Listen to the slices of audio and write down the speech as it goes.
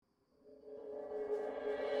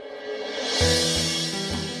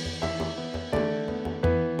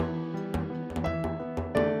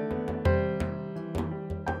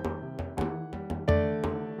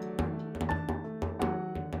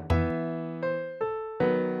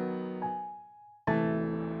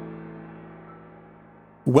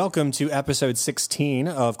Welcome to episode 16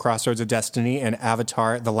 of Crossroads of Destiny and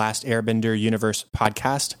Avatar: The Last Airbender Universe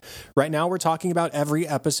podcast. Right now, we're talking about every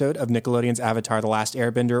episode of Nickelodeon's Avatar: The Last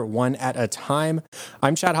Airbender, one at a time.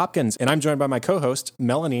 I'm Chad Hopkins, and I'm joined by my co-host,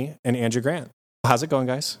 Melanie and Andrew Grant. How's it going,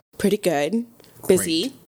 guys? Pretty good.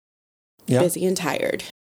 Busy. Yeah. Busy and tired.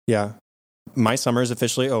 Yeah. My summer is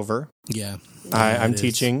officially over. Yeah. I'm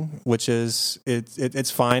teaching, which is,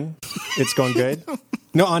 it's fine. It's going good.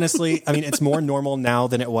 No, honestly, I mean, it's more normal now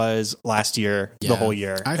than it was last year, the whole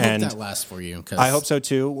year. I hope that lasts for you. I hope so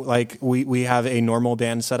too. Like, we have a normal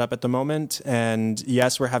band set up at the moment. And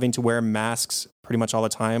yes, we're having to wear masks pretty much all the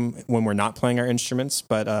time when we're not playing our instruments.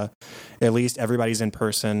 But at least everybody's in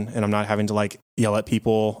person and I'm not having to like yell at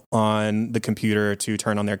people on the computer to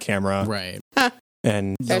turn on their camera. Right.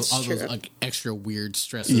 And That's all true. those like extra weird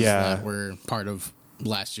stresses that were part of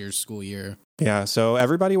last year's school year. Yeah, so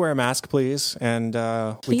everybody wear a mask, please, and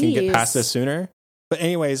we can get past this sooner. But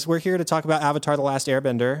anyways, we're here to talk about Avatar: The Last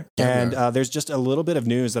Airbender, and there's just a little bit of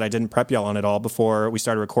news that I didn't prep y'all on at all before we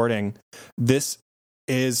started recording. This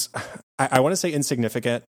is, I want to say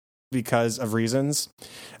insignificant because of reasons.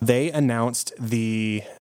 They announced the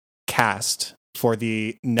cast for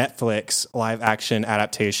the Netflix live-action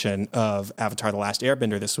adaptation of Avatar: The Last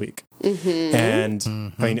Airbender this week. Mm-hmm.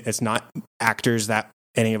 And, I mean, it's not actors that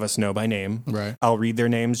any of us know by name. Right. I'll read their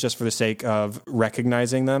names just for the sake of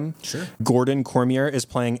recognizing them. Sure. Gordon Cormier is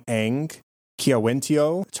playing Aang.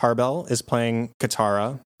 Kiawentio Tarbell is playing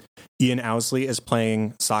Katara. Ian Owsley is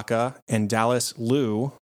playing Sokka. And Dallas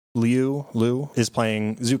Liu is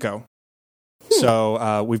playing Zuko.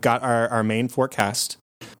 So we've got our main forecast.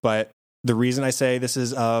 But the reason I say this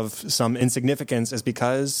is of some insignificance is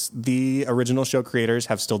because the original show creators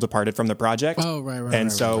have still departed from the project. Oh, right.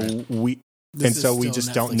 And so we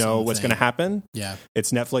just don't know what's going to happen. Yeah.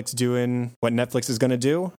 It's Netflix doing what Netflix is going to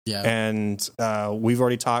do. Yeah. And we've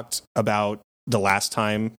already talked about the last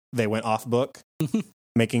time they went off book,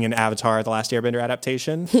 making an Avatar: The Last Airbender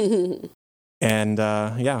adaptation. And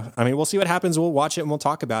I mean, we'll see what happens. We'll watch it and we'll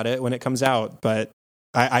talk about it when it comes out. But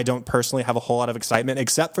I don't personally have a whole lot of excitement,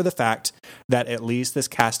 except for the fact that at least this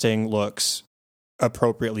casting looks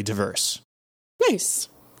appropriately diverse. Nice.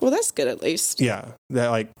 Well, that's good at least. Yeah. That,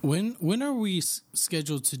 like, when are we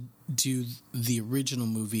scheduled to do the original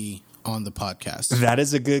movie on the podcast? That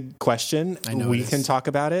is a good question. I know we can talk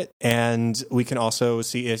about it, and we can also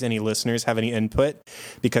see if any listeners have any input,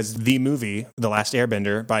 because the movie, The Last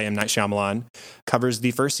Airbender by M. Night Shyamalan, covers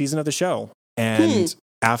the first season of the show. And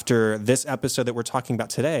after this episode that we're talking about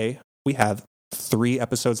today, we have 3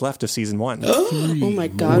 episodes left of season 1. Oh my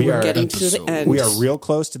God, we're getting to the end. We are real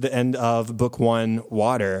close to the end of book 1,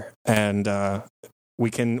 Water, and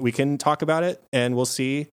we can talk about it, and we'll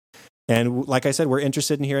see. And like I said, we're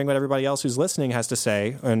interested in hearing what everybody else who's listening has to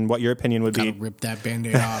say and what your opinion would be. Rip that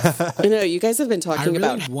Band-Aid off. I know, you guys have been talking about...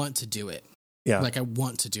 I really want to do it. Yeah. Like, I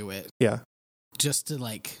want to do it. Yeah. Just to,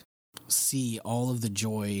 like, see all of the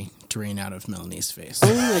joy drain out of Melanie's face.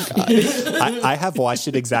 Oh my God. I have watched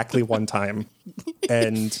it exactly one time.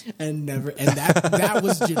 And that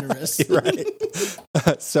was generous.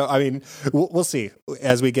 Right. So, I mean, we'll see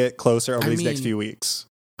as we get closer over these next few weeks.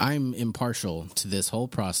 I'm impartial to this whole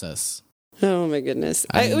process. Oh my goodness.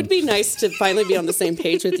 It would be nice to finally be on the same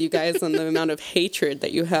page with you guys on the amount of hatred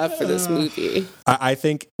that you have for this movie. I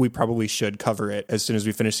think we probably should cover it as soon as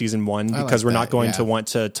we finish season 1, because we're not going to want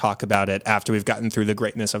to talk about it after we've gotten through the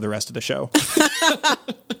greatness of the rest of the show.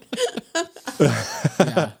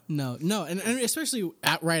 No, and especially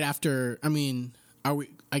right after. I mean, are we?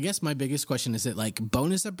 I guess my biggest question is: it like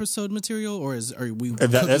bonus episode material, or are we?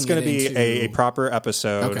 That's going to be a proper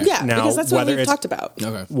episode. Okay. Yeah, now, because that's what we've talked about.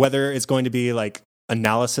 Okay. Whether it's going to be like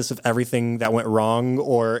analysis of everything that went wrong,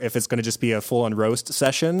 or if it's going to just be a full-on roast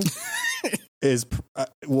session, is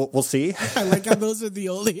we'll see. I like how those are the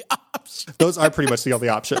only options. Those are pretty much the only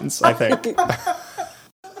options, I think.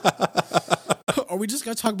 Are we just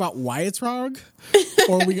going to talk about why it's wrong,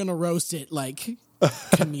 or are we going to roast it like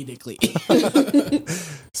comedically?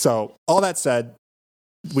 So, all that said,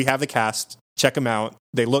 we have the cast. Check them out.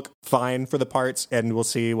 They look fine for the parts, and we'll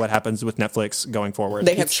see what happens with Netflix going forward.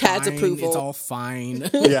 They have Chad's approval. It's all fine.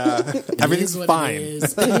 Yeah, everything's fine.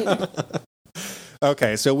 It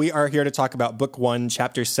Okay, so we are here to talk about Book 1,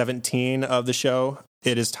 Chapter 17 of the show.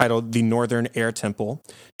 It is titled The Northern Air Temple,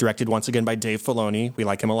 directed once again by Dave Filoni. We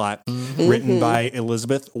like him a lot. Written by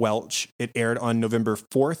Elizabeth Welch. It aired on November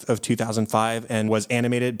 4th of 2005 and was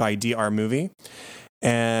animated by DR Movie.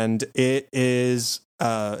 And it is,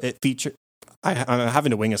 it featured... I'm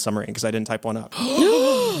having to wing a summary because I didn't type one up.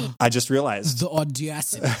 I just realized. The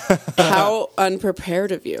audacity. How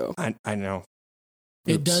unprepared of you. I know.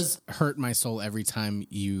 It does hurt my soul every time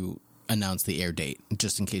you announce the air date,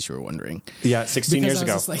 just in case you were wondering. Yeah, 16 years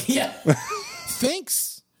ago. Like, yeah.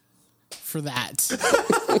 Thanks for that.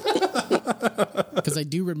 Because I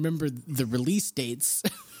do remember the release dates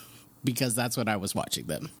because that's when I was watching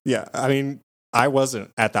them. Yeah, I mean, I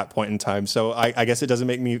wasn't at that point in time, so I guess it doesn't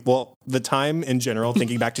make me... Well, the time in general,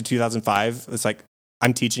 thinking back to 2005, it's like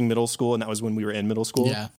I'm teaching middle school, and that was when we were in middle school.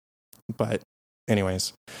 Yeah. But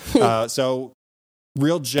anyways, so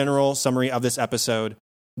real general summary of this episode.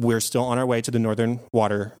 We're still on our way to the Northern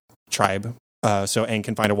Water Tribe, so Aang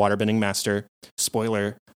can find a waterbending master.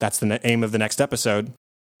 Spoiler, that's the aim of the next episode.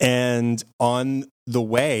 And on the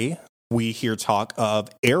way, we hear talk of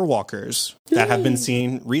airwalkers that have been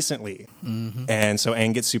seen recently. Mm-hmm. And so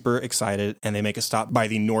Aang gets super excited, and they make a stop by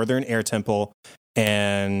the Northern Air Temple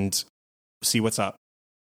and see what's up.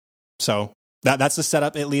 So that's the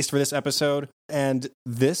setup, at least for this episode. And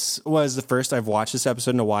this was the first I've watched this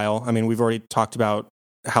episode in a while. I mean, we've already talked about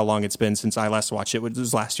how long it's been since I last watched it. It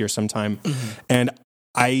was last year sometime. Mm-hmm. And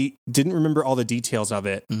I didn't remember all the details of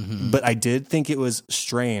it, but I did think it was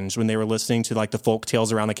strange when they were listening to like the folk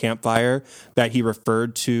tales around the campfire that he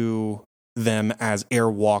referred to them as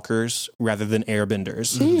airwalkers rather than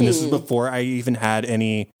airbenders. Mm. And this is before I even had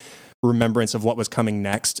any remembrance of what was coming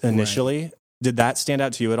next initially. Right. Did that stand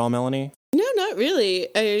out to you at all, Melanie? No, not really.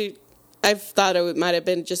 I've thought it might have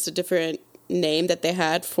been just a different name that they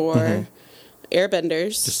had for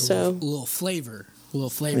airbenders. Just a little flavor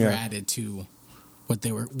added to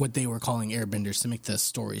what they were calling airbenders to make the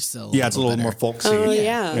story sell. Yeah, it's a little more folksy. Oh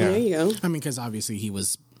yeah, there you go. I mean, because obviously he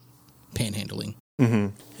was panhandling.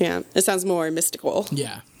 Mm-hmm. Yeah, it sounds more mystical.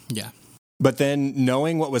 Yeah. But then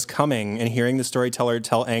knowing what was coming and hearing the storyteller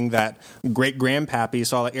tell Aang that great-grandpappy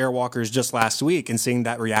saw the airwalkers just last week and seeing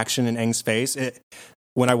that reaction in Aang's face,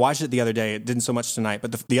 when I watched it the other day, it didn't so much tonight,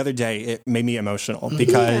 but the other day, it made me emotional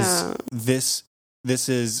because this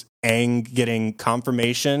is Aang getting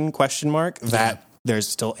confirmation, that there's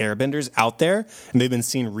still airbenders out there and they've been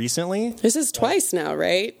seen recently. This is twice now,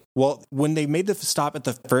 right? Well, when they made the stop at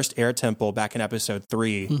the first air temple back in episode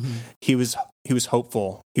 3, he was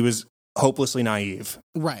hopeful. He was hopelessly naive.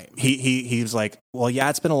 Right. He was like, well, yeah,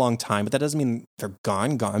 it's been a long time, but that doesn't mean they're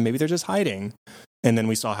gone. Maybe they're just hiding. And then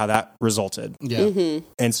we saw how that resulted. Yeah. Mm-hmm.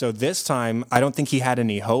 And so this time, I don't think he had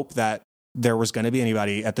any hope that there was going to be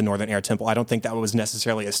anybody at the Northern Air Temple. I don't think that was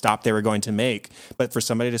necessarily a stop they were going to make. But for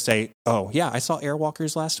somebody to say, oh, yeah, I saw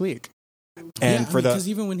airwalkers last week. And because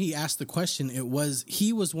even when he asked the question,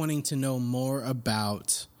 he was wanting to know more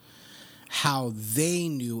about how they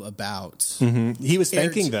knew about. Mm-hmm. He was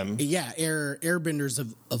thanking them. Yeah, airbenders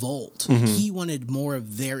of old. Mm-hmm. He wanted more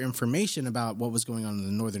of their information about what was going on in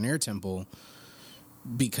the Northern Air Temple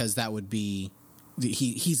because that would be.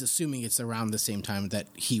 He's assuming it's around the same time that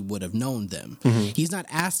he would have known them. Mm-hmm. He's not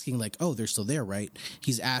asking like, oh, they're still there, right?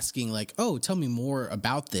 He's asking like, oh, tell me more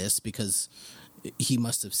about this because he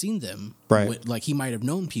must have seen them. Right. Like he might have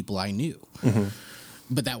known people I knew. Mm-hmm.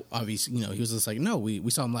 But that obviously, he was just like, no, we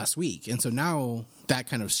saw him last week. And so now that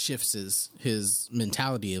kind of shifts his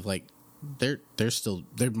mentality of like, there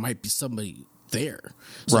might be somebody there.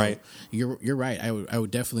 So right. You're right. I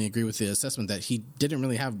would definitely agree with the assessment that he didn't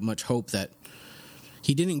really have much hope that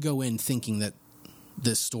he didn't go in thinking that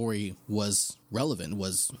this story was relevant,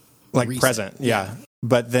 was like recent. Present. Yeah.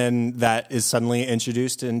 But then that is suddenly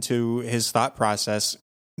introduced into his thought process.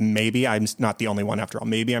 Maybe I'm not the only one after all.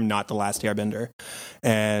 Maybe I'm not the last airbender.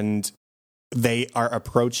 And they are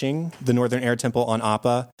approaching the Northern Air Temple on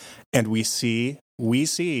Appa, and we see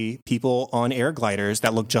people on air gliders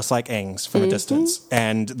that look just like Aang's from a distance.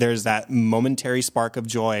 And there's that momentary spark of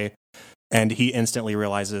joy, and he instantly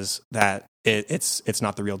realizes that it's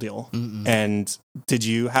not the real deal. Mm-mm. And did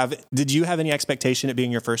you have any expectation, it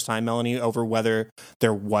being your first time, Melanie, over whether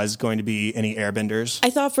there was going to be any airbenders? I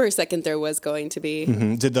thought for a second there was going to be.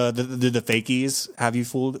 Mm-hmm. Did the fakies have you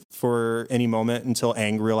fooled for any moment until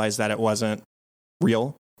Aang realized that it wasn't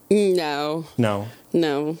real? No.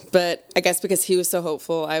 But I guess because he was so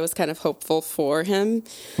hopeful, I was kind of hopeful for him.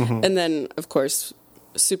 Mm-hmm. And then, of course,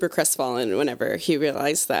 super crestfallen whenever he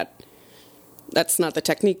realized that that's not the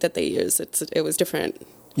technique that they use. It was different.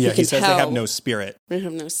 Yeah, he says they have no spirit. They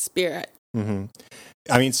have no spirit. Mm-hmm.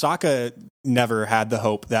 I mean, Sokka never had the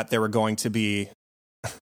hope that there were going to be...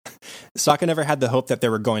 Sokka never had the hope that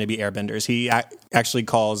there were going to be airbenders. He actually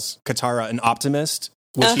calls Katara an optimist,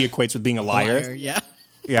 which he equates with being a liar. Yeah.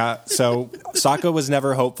 Yeah, so Sokka was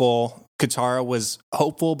never hopeful. Katara was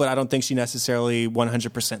hopeful, but I don't think she necessarily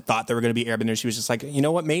 100% thought there were going to be airbenders. She was just like, you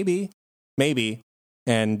know what, maybe.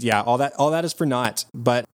 And yeah, all that is for naught.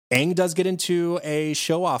 But Aang does get into a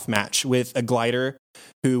show-off match with a glider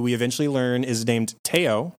who we eventually learn is named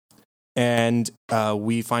Teo. And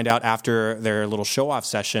we find out after their little show-off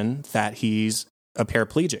session that he's a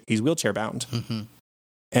paraplegic. He's wheelchair-bound. Mm-hmm.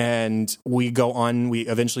 And we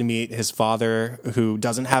eventually meet his father, who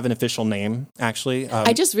doesn't have an official name, actually.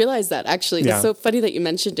 I just realized that, actually. It's so funny that you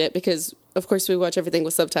mentioned it, because, of course, we watch everything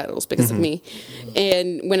with subtitles because of me.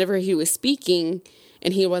 And whenever he was speaking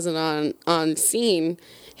and he wasn't on scene,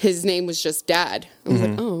 his name was just Dad. I was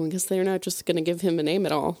like, oh, I guess they're not just going to give him a name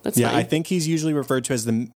at all. That's fine. I think he's usually referred to as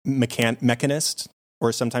the mechanist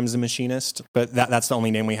or sometimes the machinist, but that's the only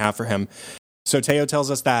name we have for him. So Teo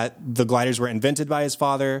tells us that the gliders were invented by his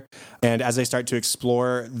father, and as they start to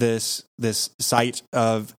explore this site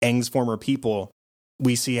of Aang's former people,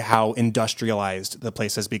 we see how industrialized the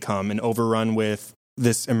place has become and overrun with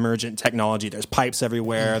this emergent technology. There's pipes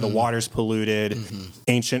everywhere, the water's polluted,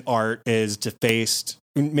 ancient art is defaced,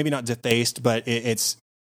 maybe not defaced, but it's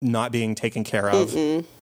not being taken care of.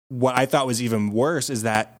 What I thought was even worse is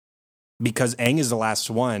that because Aang is the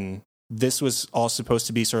last one, this was all supposed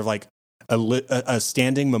to be sort of like a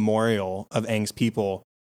standing memorial of Aang's people,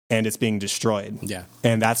 and it's being destroyed. Yeah.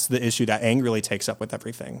 And that's the issue that Aang really takes up with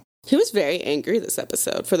everything. He was very angry this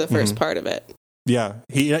episode for the first part of it. Yeah.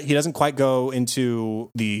 He doesn't quite go into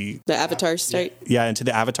the Avatar state. Yeah, into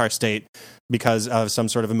the Avatar state because of some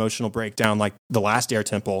sort of emotional breakdown like the last Air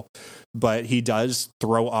Temple. But he does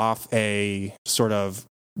throw off a sort of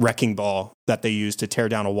wrecking ball that they use to tear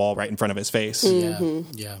down a wall right in front of his face.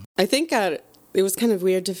 Yeah. I think it was kind of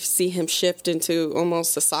weird to see him shift into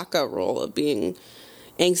almost a Sokka role of being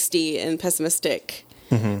angsty and pessimistic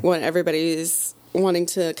when everybody's wanting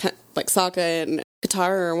to, like Sokka and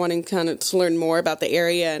Katara are wanting kind of to learn more about the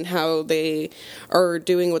area and how they are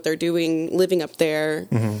doing what they're doing, living up there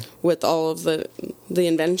with all of the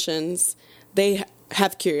inventions. They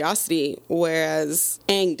have curiosity, whereas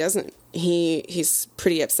Aang doesn't. He's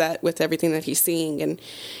pretty upset with everything that he's seeing, and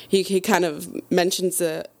he kind of mentions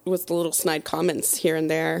it with the little snide comments here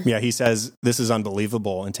and there. Yeah, he says, "This is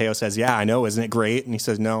unbelievable," and Teo says, "Yeah, I know, isn't it great?" And he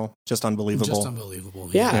says, "No, just unbelievable." Just unbelievable.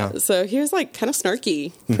 Yeah. So he was like kind of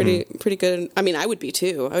snarky, pretty good. I mean, I would be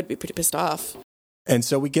too. I would be pretty pissed off. And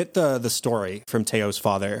so we get the story from Teo's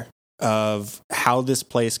father of how this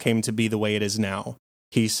place came to be the way it is now.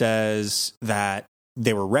 He says that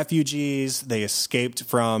they were refugees. They escaped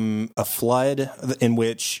from a flood in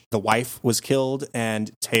which the wife was killed, and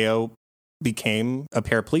Teo became a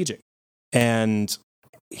paraplegic. And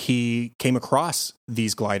he came across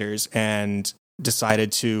these gliders and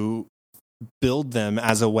decided to build them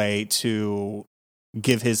as a way to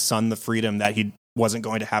give his son the freedom that he wasn't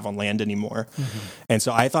going to have on land anymore. And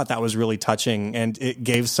so I thought that was really touching, and it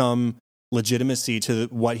gave some legitimacy to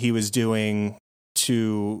what he was doing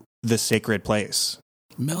to the sacred place.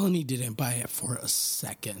 Melanie didn't buy it for a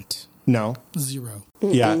second. No. 0.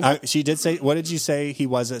 Yeah. She did say, what did you say he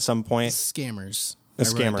was at some point? Scammers. A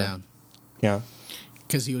scammer. Wrote it down. Yeah.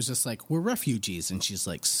 Because he was just like, we're refugees. And she's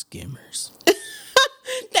like, scammers.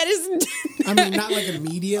 That is... I mean, not like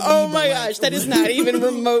immediately. Oh my gosh, that is not even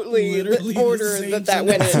remotely the order that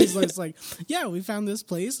went in. It's like, yeah, we found this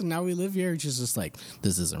place and now we live here. And she's just like,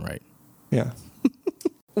 this isn't right. Yeah.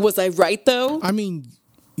 Was I right, though? I mean,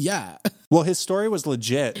 yeah. Well, his story was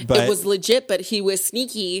legit, but... It was legit, but he was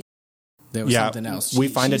sneaky. There was something else. We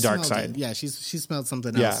find a dark side. She smelled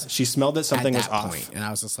something else. Yeah, she smelled that something was off. Point. And I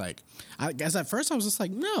was just like... I guess at first I was just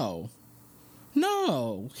like, no.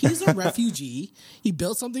 He's a refugee. He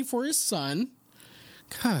built something for his son.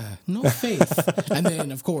 God, no faith. And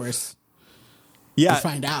then, of course, we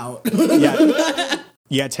find out.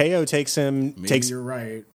 Yeah, Teo takes him... Maybe you're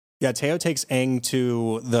right. Yeah, Teo takes Aang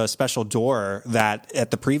to the special door that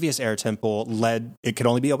at the previous Air Temple it could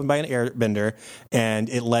only be opened by an airbender, and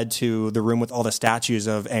it led to the room with all the statues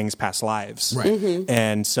of Aang's past lives. Right.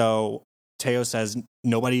 And so Teo says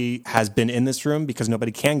nobody has been in this room because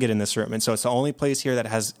nobody can get in this room. And so it's the only place here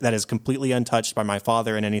that is completely untouched by my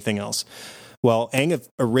father and anything else. Well, Aang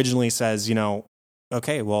originally says,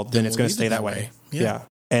 okay, well, then it's going to stay that way. Yeah.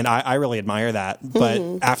 And I really admire that. But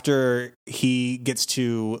after he gets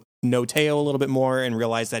to know Teo a little bit more and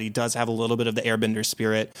realize that he does have a little bit of the airbender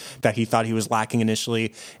spirit that he thought he was lacking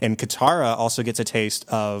initially, and Katara also gets a taste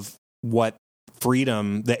of what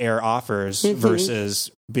freedom the air offers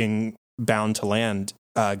versus being bound to land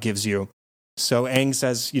gives you. So Aang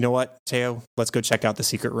says, you know what, Teo, let's go check out the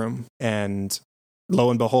secret room. And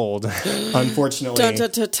lo and behold, unfortunately,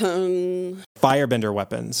 firebender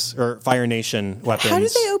weapons or Fire Nation weapons. How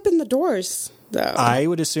did they open the doors, though? I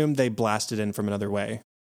would assume they blasted in from another way.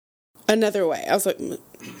 another way. I was like,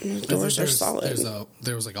 doors are solid.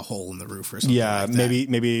 There was like a hole in the roof or something. Yeah, like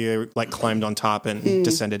maybe like climbed on top and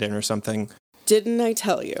descended in or something. Didn't I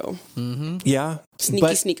tell you? Mm-hmm. Yeah,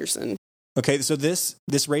 Sneakerson. Okay, so this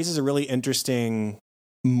raises a really interesting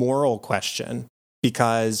moral question,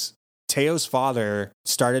 because Teo's father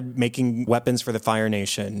started making weapons for the Fire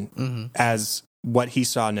Nation as what he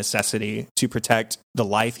saw a necessity to protect the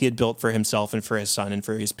life he had built for himself and for his son and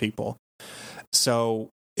for his people. So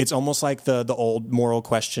it's almost like the old moral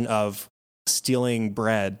question of stealing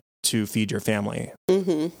bread to feed your family.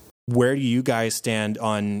 Mm-hmm. Where do you guys stand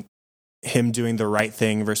on him doing the right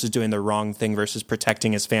thing versus doing the wrong thing versus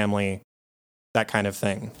protecting his family, that kind of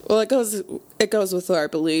thing? Well, it goes with our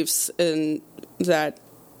beliefs in that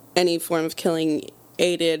any form of killing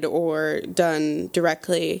aided or done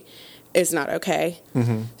directly is not okay.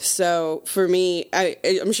 Mm-hmm. So for me,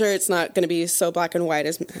 I'm sure it's not going to be so black and white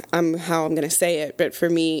as how I'm going to say it, but for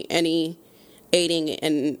me, any aiding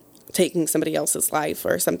in taking somebody else's life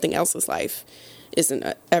or something else's life isn't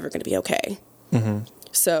ever going to be okay. Mm-hmm.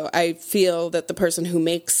 So I feel that the person who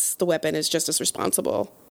makes the weapon is just as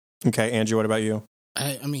responsible. Okay, Andrew, what about you?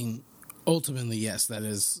 I mean, ultimately, yes, that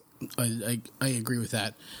is... I agree with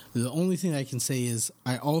that. The only thing I can say is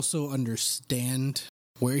I also understand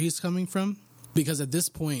where he's coming from, because at this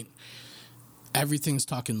point, everything's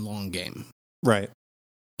talking long game. Right.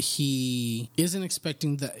 He isn't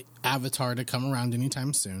expecting the Avatar to come around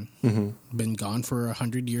anytime soon. Mm-hmm. Been gone for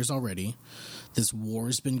 100 years already. This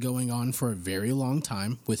war's been going on for a very long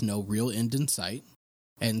time with no real end in sight.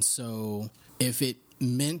 And so if it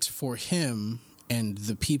meant for him and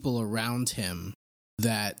the people around him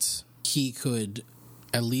that he could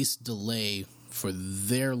at least delay for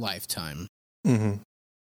their lifetime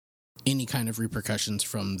any kind of repercussions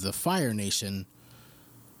from the Fire Nation,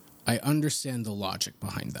 I understand the logic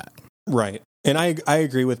behind that. Right. And I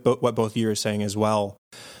agree with what both of you are saying as well.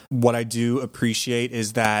 What I do appreciate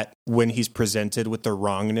is that when he's presented with the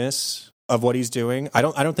wrongness of what he's doing, I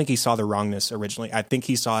don't think he saw the wrongness originally. I think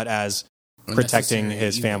he saw it as protecting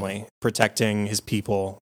his family, protecting his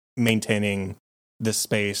people, maintaining the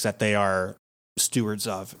space that they are stewards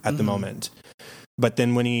of at the moment. But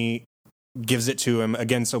then when he gives it to him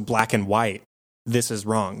again, so black and white, this is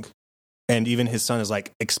wrong. And even his son is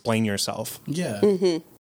like, explain yourself. Yeah.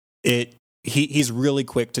 Mm-hmm. He's really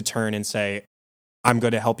quick to turn and say, I'm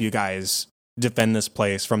going to help you guys defend this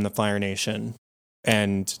place from the Fire Nation,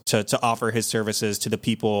 and to offer his services to the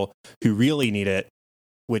people who really need it,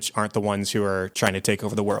 which aren't the ones who are trying to take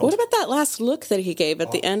over the world. What about that last look that he gave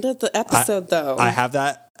at the end of the episode, though? I have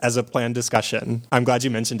that as a planned discussion. I'm glad you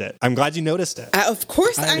mentioned it. I'm glad you noticed it. Of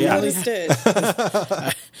course I noticed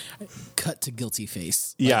it. Cut to guilty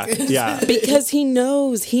face. Yeah. Because he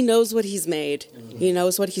knows what he's made. He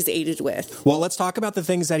knows what he's aided with. Well, let's talk about the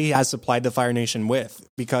things that he has supplied the Fire Nation with,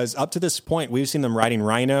 because up to this point, we've seen them riding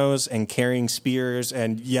rhinos and carrying spears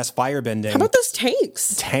and, yes, firebending. How about those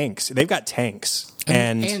tanks? Tanks. They've got tanks.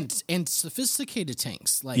 And sophisticated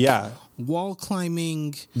tanks, like wall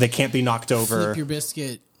climbing. They can't be knocked over. Flip your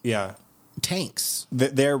biscuit. Yeah. Tanks.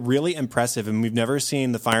 They're really impressive, and we've never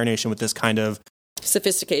seen the Fire Nation with this kind of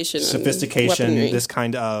sophistication, this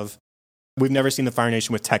kind of... We've never seen the Fire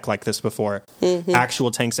Nation with tech like this before. Mm-hmm. Actual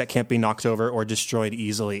tanks that can't be knocked over or destroyed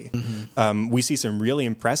easily. Mm-hmm. We see some really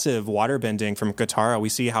impressive water bending from Katara. We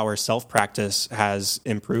see how her self-practice has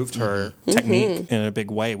improved her technique in a big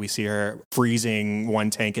way. We see her freezing one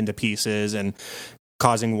tank into pieces and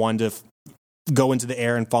causing one to go into the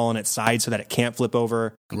air and fall on its side so that it can't flip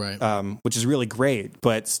over, right? Which is really great.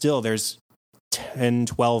 But still, there's 10,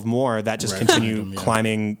 12 more that just continue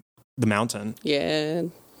climbing the mountain. Yeah.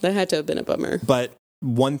 That had to have been a bummer. But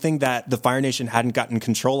one thing that the Fire Nation hadn't gotten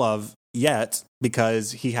control of yet,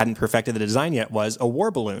 because he hadn't perfected the design yet, was a war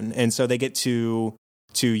balloon. And so they get to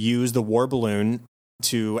use the war balloon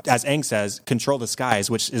to, as Aang says, control the skies,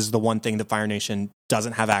 which is the one thing the Fire Nation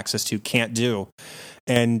doesn't have access to, can't do.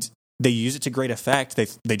 And they use it to great effect.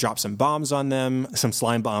 They drop some bombs on them, some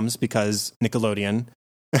slime bombs, because Nickelodeon.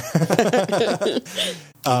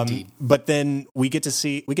 But then we get to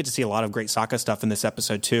see a lot of great Sokka stuff in this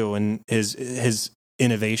episode too, and his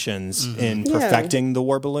innovations in perfecting the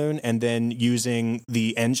war balloon, and then using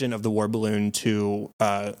the engine of the war balloon to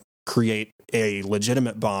create a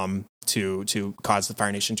legitimate bomb to cause the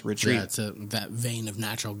Fire Nation to retreat. Yeah, it's that vein of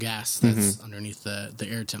natural gas that's underneath the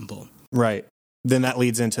air temple. Right. Then that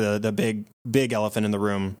leads into the big elephant in the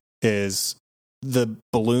room is the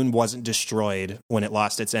balloon wasn't destroyed when it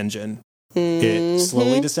lost its engine. It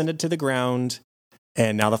slowly descended to the ground,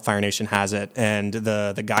 and now the Fire Nation has it. And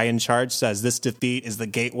the guy in charge says this defeat is the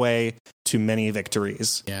gateway to many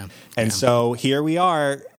victories. Yeah. And so here we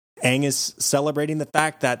are Aang is celebrating the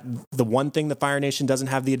fact that the one thing the Fire Nation doesn't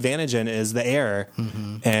have the advantage in is the air.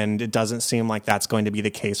 Mm-hmm. And it doesn't seem like that's going to be the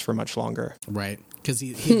case for much longer. Right. Because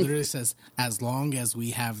he literally says, as long as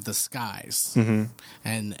we have the skies. Mm-hmm.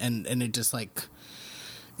 And it just like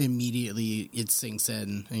immediately it sinks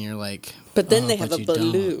in and you're like, but then they have a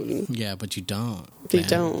balloon. Yeah, but you don't. They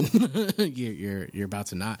don't. You're about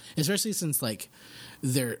to not. Especially since like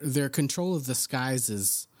their control of the skies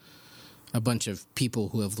is a bunch of people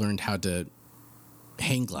who have learned how to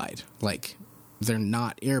hang glide. Like, they're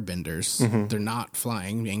not airbenders. Mm-hmm. They're not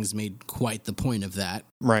flying. Aang's made quite the point of that.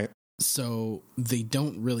 Right. So they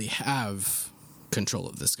don't really have control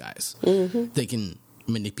of the skies. Mm-hmm. They can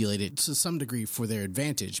manipulate it to some degree for their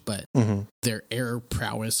advantage, but their air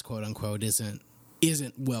prowess, quote unquote, isn't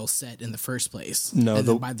well set in the first place. No, and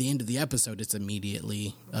then by the end of the episode, it's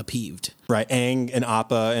immediately upheaved. Right. Aang and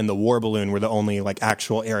Appa and the war balloon were the only like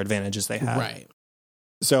actual air advantages they had. Right.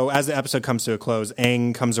 So as the episode comes to a close,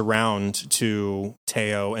 Aang comes around to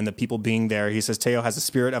Teo and the people being there. He says Teo has the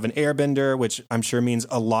spirit of an airbender, which I'm sure means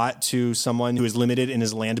a lot to someone who is limited in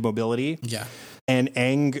his land mobility. Yeah. And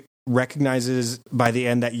Aang recognizes by the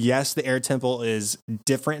end that yes, the air temple is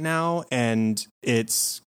different now and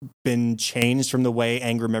it's been changed from the way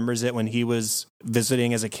Aang remembers it when he was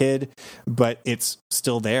visiting as a kid, but it's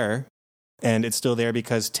still there. And it's still there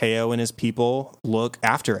because Teo and his people look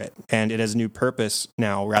after it. And it has a new purpose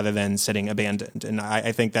now rather than sitting abandoned. And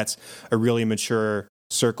I think that's a really mature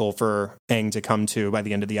circle for Aang to come to by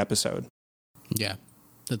the end of the episode. Yeah.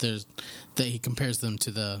 That he compares them to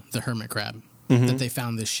the hermit crab. Mm-hmm. That they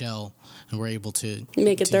found this shell and were able to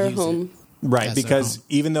make it their home. Right. Because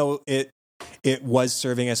even though it was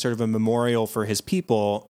serving as sort of a memorial for his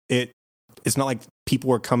people, it's not like people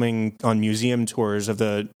were coming on museum tours of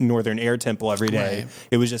the Northern Air Temple every day. Right.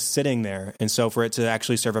 It was just sitting there. And so for it to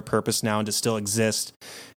actually serve a purpose now and to still exist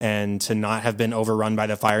and to not have been overrun by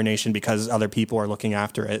the Fire Nation because other people are looking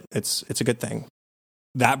after it, it's a good thing.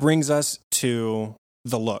 That brings us to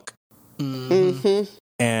the look. Mm-hmm.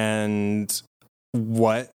 And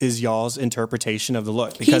what is y'all's interpretation of the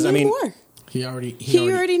look? Because he knew more. He already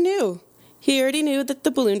knew. He already knew that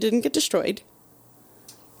the balloon didn't get destroyed.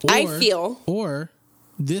 Or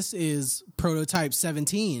this is prototype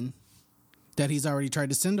 17 that he's already tried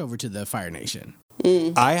to send over to the Fire Nation.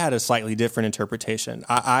 Mm. I had a slightly different interpretation.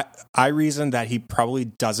 I reasoned that he probably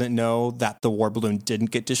doesn't know that the war balloon didn't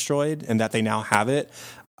get destroyed and that they now have it.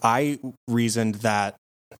 I reasoned that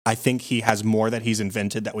I think he has more that he's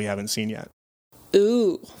invented that we haven't seen yet.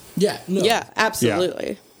 Ooh. Yeah. No. Yeah, absolutely.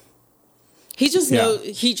 Yeah. He just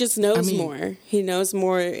knows more. He knows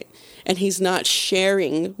more, and he's not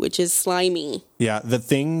sharing, which is slimy. Yeah, the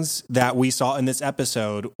things that we saw in this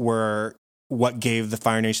episode were what gave the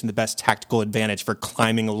Fire Nation the best tactical advantage for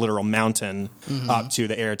climbing a literal mountain up to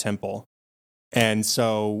the air temple. And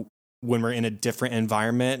so when we're in a different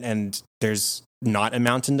environment and there's not a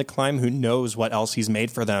mountain to climb, who knows what else he's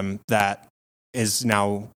made for them that is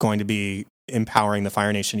now going to be empowering the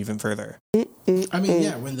Fire Nation even further. I mean,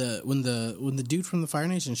 yeah, when the dude from the Fire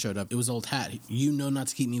Nation showed up, it was Old Hat. You know not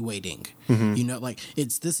to keep me waiting. Mm-hmm. You know, like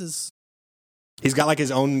he's got like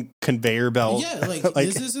his own conveyor belt. Yeah, like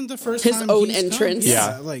this isn't the first his time own entrance.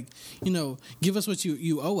 Yeah, like, you know, give us what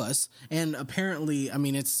you owe us. And apparently, I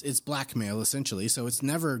mean, it's blackmail essentially, so it's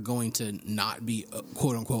never going to not be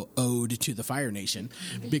quote unquote owed to the Fire Nation,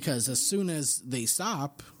 because as soon as they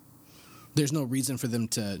stop, there's no reason for them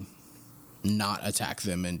to not attack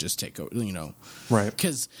them and just take over, you know. Right.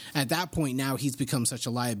 Because at that point now he's become such a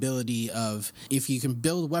liability of, if you can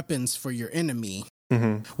build weapons for your enemy,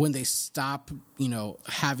 when they stop, you know,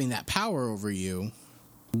 having that power over you,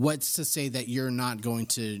 what's to say that you're not going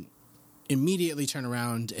to immediately turn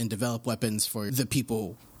around and develop weapons for the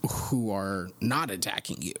people who are not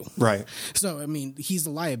attacking you? Right. So, I mean, he's a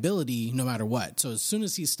liability no matter what. So as soon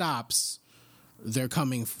as he stops, they're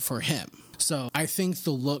coming for him. So I think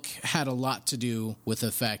the look had a lot to do with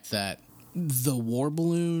the fact that the war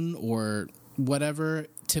balloon or whatever,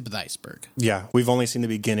 tip of the iceberg. Yeah, we've only seen the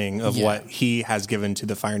beginning of what he has given to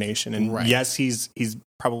the Fire Nation. And yes, he's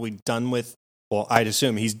probably done with, well, I'd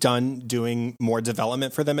assume he's done doing more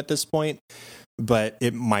development for them at this point, but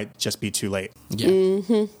it might just be too late. Yeah.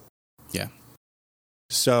 Mm-hmm. Yeah.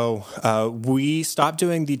 So we stopped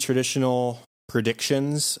doing the traditional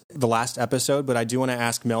predictions the last episode, but I do want to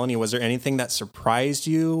ask Melanie, was there anything that surprised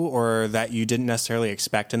you or that you didn't necessarily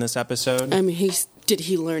expect in this episode? I mean, did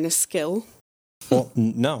he learn a skill? Well,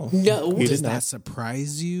 no. Does that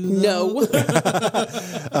surprise you? No.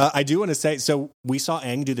 I do want to say, so we saw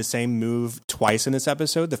Aang do the same move twice in this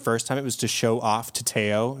episode. The first time it was to show off to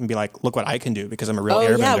Teo and be like, look what I can do because I'm a real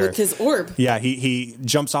airbender. Yeah, with his orb. Yeah, he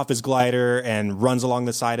jumps off his glider and runs along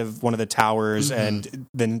the side of one of the towers and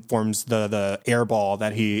then forms the air ball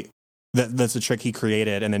that's the trick he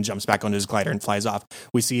created, and then jumps back onto his glider and flies off.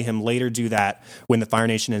 We see him later do that when the Fire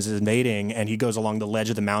Nation is invading, and he goes along the ledge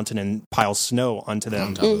of the mountain and piles snow onto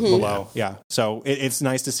them below. Yeah. So it's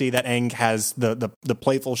nice to see that Aang has the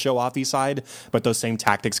playful show-offy side, but those same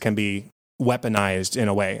tactics can be weaponized in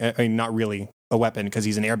a way. I mean, not really a weapon because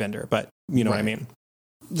he's an airbender, but you know what I mean.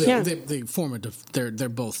 They form they're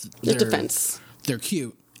both defense. They're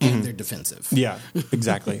cute and they're defensive. Yeah,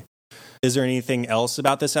 exactly. Is there anything else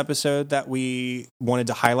about this episode that we wanted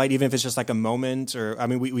to highlight, even if it's just like a moment? Or I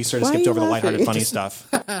mean, we sort of skipped over the lighthearted, funny stuff.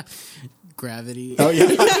 Gravity. Oh yeah,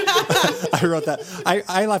 I wrote that.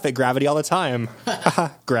 I laugh at Gravity all the time.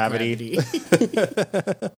 Gravity.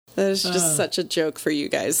 That is just such a joke for you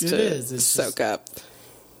guys to soak up.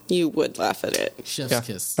 You would laugh at it. Chef's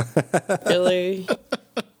kiss. Really?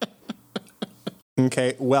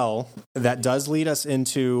 Okay, well, that does lead us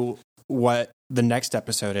into what the next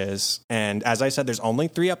episode is. And as I said, there's only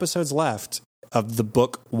 3 episodes left of the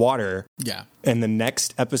book Water. Yeah. And the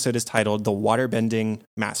next episode is titled The Waterbending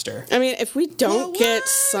Master. I mean, if we don't get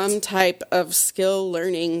some type of skill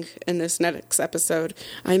learning in this next episode,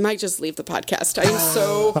 I might just leave the podcast. I'm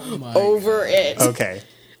so over it. Okay.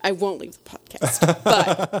 I won't leave the podcast,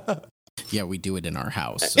 but... Yeah, we do it in our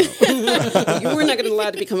house. So. You were not going to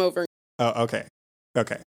allow to become over. Oh, okay.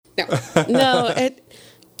 Okay. No,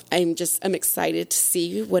 I'm excited to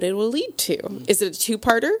see what it will lead to. Is it a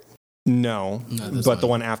 2-parter? No, but the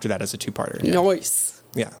one after that is a 2-parter. Yeah. Nice.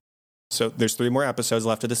 Yeah. So there's 3 more episodes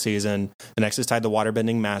left of the season. The next is titled The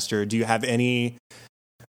Waterbending Master. Do you have any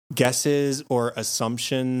guesses or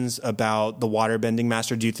assumptions about the Waterbending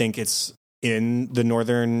Master? Do you think it's in the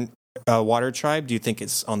Northern Water Tribe? Do you think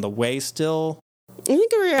it's on the way still? I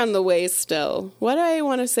think we're on the way still. What do I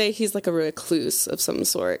want to say? He's like a recluse of some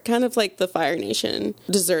sort. Kind of like the Fire Nation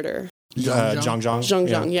deserter.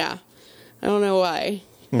 Zhang. Yeah. I don't know why.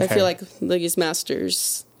 Okay. I feel like these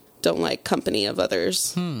masters don't like company of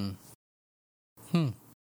others.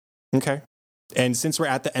 Okay. And since we're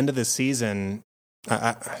at the end of the season,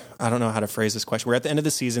 I don't know how to phrase this question. We're at the end of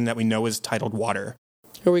the season that we know is titled Water.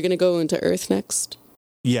 Are we going to go into Earth next?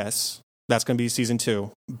 Yes. That's going to be season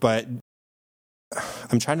 2. But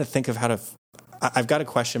I'm trying to think of how to... I've got a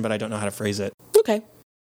question, but I don't know how to phrase it. Okay.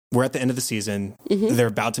 We're at the end of the season. Mm-hmm. They're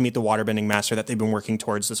about to meet the waterbending master that they've been working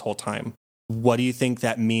towards this whole time. What do you think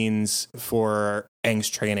that means for Aang's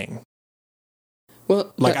training?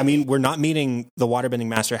 Well, I mean, we're not meeting the waterbending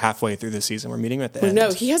master halfway through the season. We're meeting him at the end.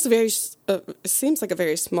 No, he has it seems like a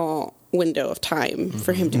very small window of time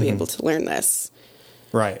for him to be able to learn this.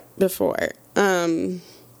 Right. Before. I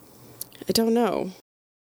don't know.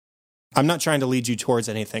 I'm not trying to lead you towards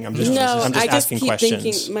anything. I'm just asking questions.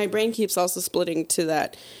 Thinking, my brain keeps also splitting to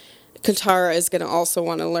that Katara is going to also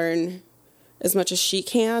want to learn as much as she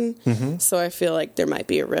can. Mm-hmm. So I feel like there might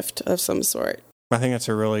be a rift of some sort. I think that's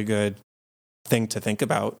a really good thing to think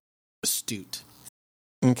about. Astute.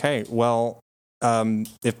 Okay, well,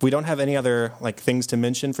 if we don't have any other things to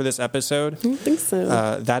mention for this episode, I don't think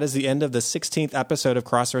so. That is the end of the 16th episode of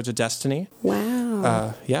Crossroads of Destiny.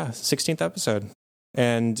 Wow. 16th episode.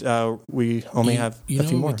 And we only have a few more.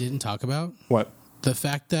 You know what we didn't talk about? What? The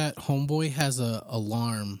fact that Homeboy has a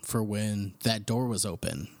alarm for when that door was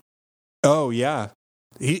open. Oh, yeah.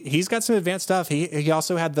 He's got some advanced stuff. He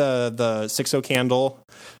also had the 6-0 candle.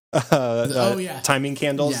 Timing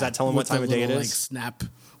candles that tell him what time of day it is. Snap.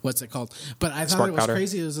 What's it called? But I thought it was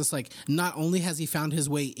crazy. It was just not only has he found his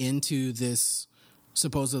way into this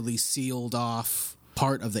supposedly sealed off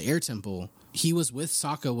part of the air temple, he was with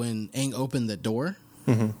Sokka when Aang opened the door,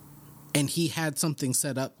 and he had something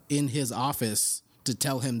set up in his office to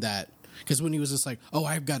tell him that, because when he was just like, "Oh,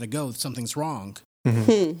 I've got to go. Something's wrong."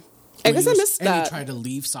 I guess I missed that. And he tried to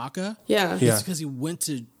leave Sokka. Yeah. It's because he went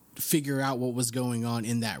to figure out what was going on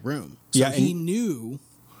in that room. So he knew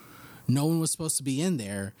no one was supposed to be in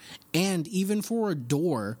there. And even for a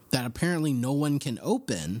door that apparently no one can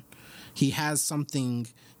open, he has something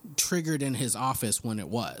triggered in his office when it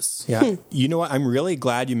was. Yeah. You know what? I'm really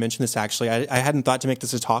glad you mentioned this, actually. I hadn't thought to make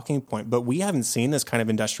this a talking point, but we haven't seen this kind of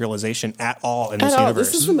industrialization at all in this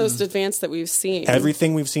universe. This is the most advanced that we've seen.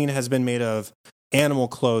 Everything we've seen has been made of animal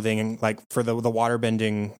clothing, like for the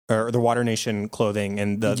waterbending or the Water Nation clothing,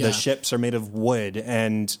 and the ships are made of wood.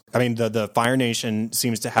 And I mean, the Fire Nation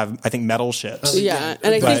seems to have, I think, metal ships. Yeah,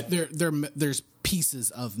 and I think there's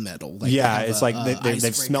pieces of metal. Like it's like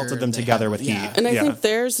they've smelted them together with heat. And I think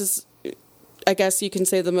theirs is, I guess you can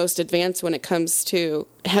say, the most advanced when it comes to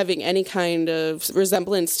having any kind of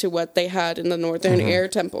resemblance to what they had in the Northern Air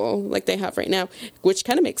Temple, like they have right now, which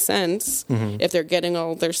kind of makes sense if they're getting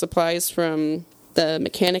all their supplies from the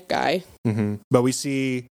mechanic guy. But we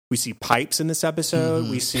see pipes in this episode.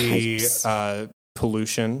 We see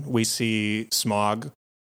pollution. We see smog.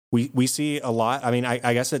 We see a lot. I mean,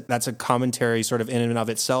 I guess that's a commentary sort of in and of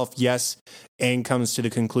itself. Yes, Aang comes to the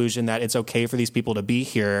conclusion that it's okay for these people to be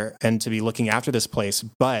here and to be looking after this place,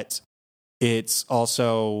 but it's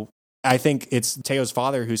also, I think it's Teo's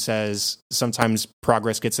father who says sometimes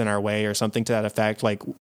progress gets in our way or something to that effect. Like,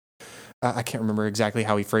 I can't remember exactly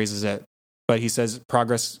how he phrases it, but he says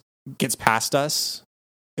progress gets past us.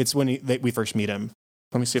 It's when we first meet him.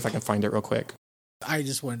 Let me see if I can find it real quick. I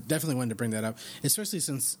just definitely wanted to bring that up, especially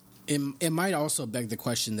since it might also beg the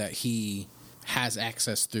question that he has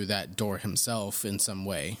access through that door himself in some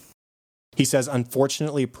way. He says,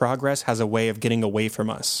 unfortunately, progress has a way of getting away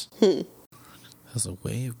from us. Has a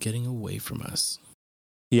way of getting away from us.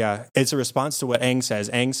 Yeah, it's a response to what Aang says.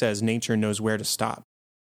 Aang says nature knows where to stop.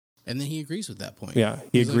 And then he agrees with that point. Yeah,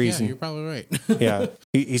 he agrees. Like, yeah, you're probably right. Yeah,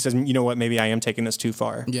 he says, you know what, maybe I am taking this too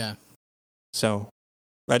far. Yeah. So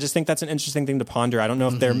I just think that's an interesting thing to ponder. I don't know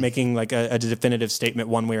if they're making like a definitive statement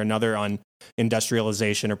one way or another on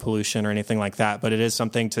industrialization or pollution or anything like that, but it is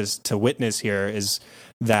something to witness here, is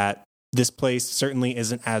that this place certainly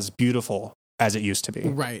isn't as beautiful as it used to be.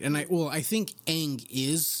 Right. And I think Aang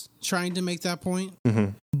is trying to make that point,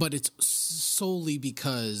 but it's solely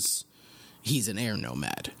because he's an air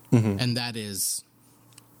nomad. And that is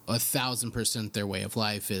 1,000% their way of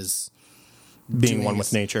life, is being one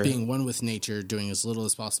with nature. Being one with nature, doing as little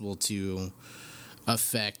as possible to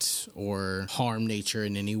affect or harm nature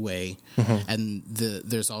in any way. And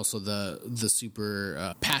there's also the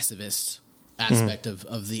super pacifist aspect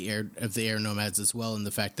of the air nomads as well, and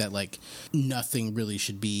the fact that like nothing really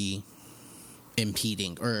should be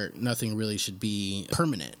impeding, or nothing really should be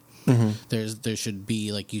permanent. There should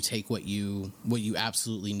be, like, you take what you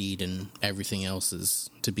absolutely need, and everything else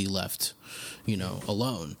is to be left,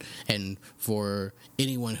 alone. And for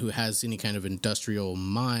anyone who has any kind of industrial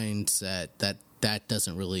mindset, that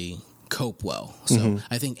doesn't really cope well. So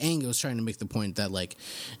I think Aang was trying to make the point that, like,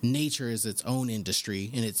 nature is its own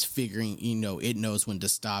industry, and it's figuring, it knows when to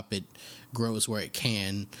stop. It grows where it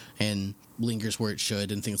can and lingers where it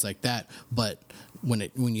should, and things like that. But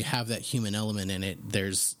when you have that human element in it,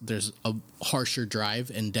 there's a harsher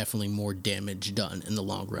drive and definitely more damage done in the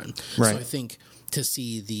long run. Right. So I think to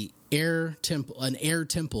see an air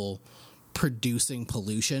temple producing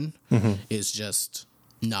pollution is just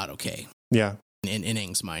not okay. Yeah. In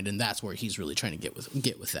Aang's mind, and that's where he's really trying to get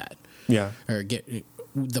with that. Yeah. Or get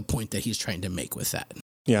the point that he's trying to make with that.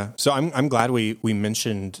 Yeah. So I'm glad we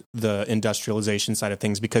mentioned the industrialization side of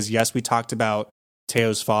things, because yes, we talked about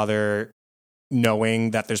Teo's father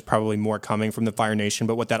knowing that there's probably more coming from the Fire Nation,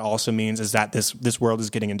 but what that also means is that this world is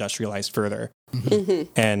getting industrialized further.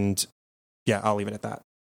 And yeah, I'll leave it at that.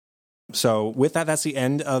 So with that, that's the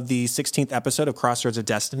end of the 16th episode of Crossroads of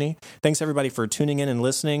Destiny. Thanks everybody for tuning in and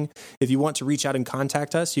listening. If you want to reach out and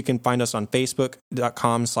contact us, you can find us on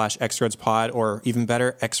facebook.com/xroadspod, or even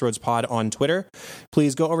better, xroadspod on Twitter.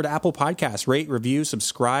 Please go over to Apple Podcasts, rate, review,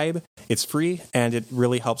 subscribe. It's free, and it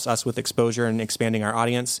really helps us with exposure and expanding our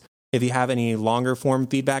audience. If you have any longer form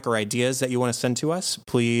feedback or ideas that you want to send to us,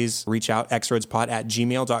 please reach out,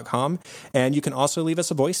 xroadspod@gmail.com. And you can also leave us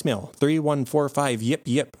a voicemail,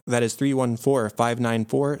 3145-YIP-YIP. That is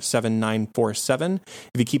 314-594-7947.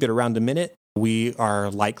 If you keep it around a minute, we are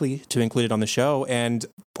likely to include it on the show. And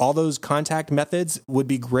all those contact methods would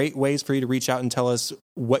be great ways for you to reach out and tell us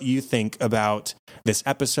what you think about this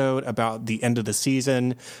episode, about the end of the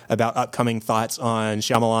season, about upcoming thoughts on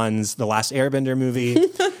Shyamalan's The Last Airbender movie.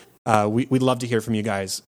 We'd love to hear from you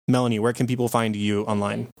guys. Melanie, where can people find you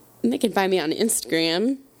online? They can find me on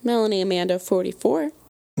Instagram, MelanieAmanda44.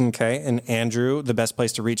 Okay, and Andrew, the best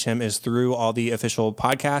place to reach him is through all the official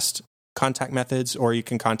podcast contact methods, or you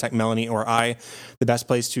can contact Melanie or I. The best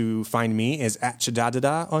place to find me is at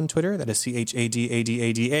Chadadada on Twitter. That is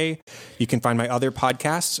CHADADADA. You can find my other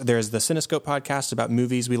podcasts. There's the Cinescope podcast about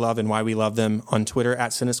movies we love and why we love them on Twitter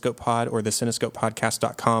at CinescopePod or the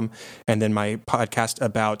CinescopePodcast.com. And then my podcast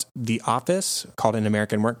about The Office called An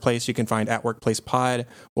American Workplace, you can find at WorkplacePod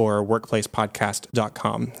or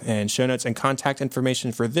WorkplacePodcast.com. And show notes and contact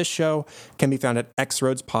information for this show can be found at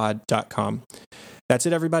xroadspod.com. That's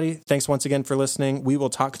it, everybody. Thanks once again for listening. We will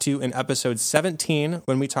talk to you in episode 17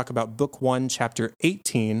 when we talk about Book 1, Chapter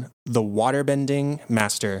 18, The Waterbending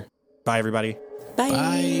Master. Bye, everybody. Bye.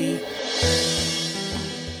 Bye.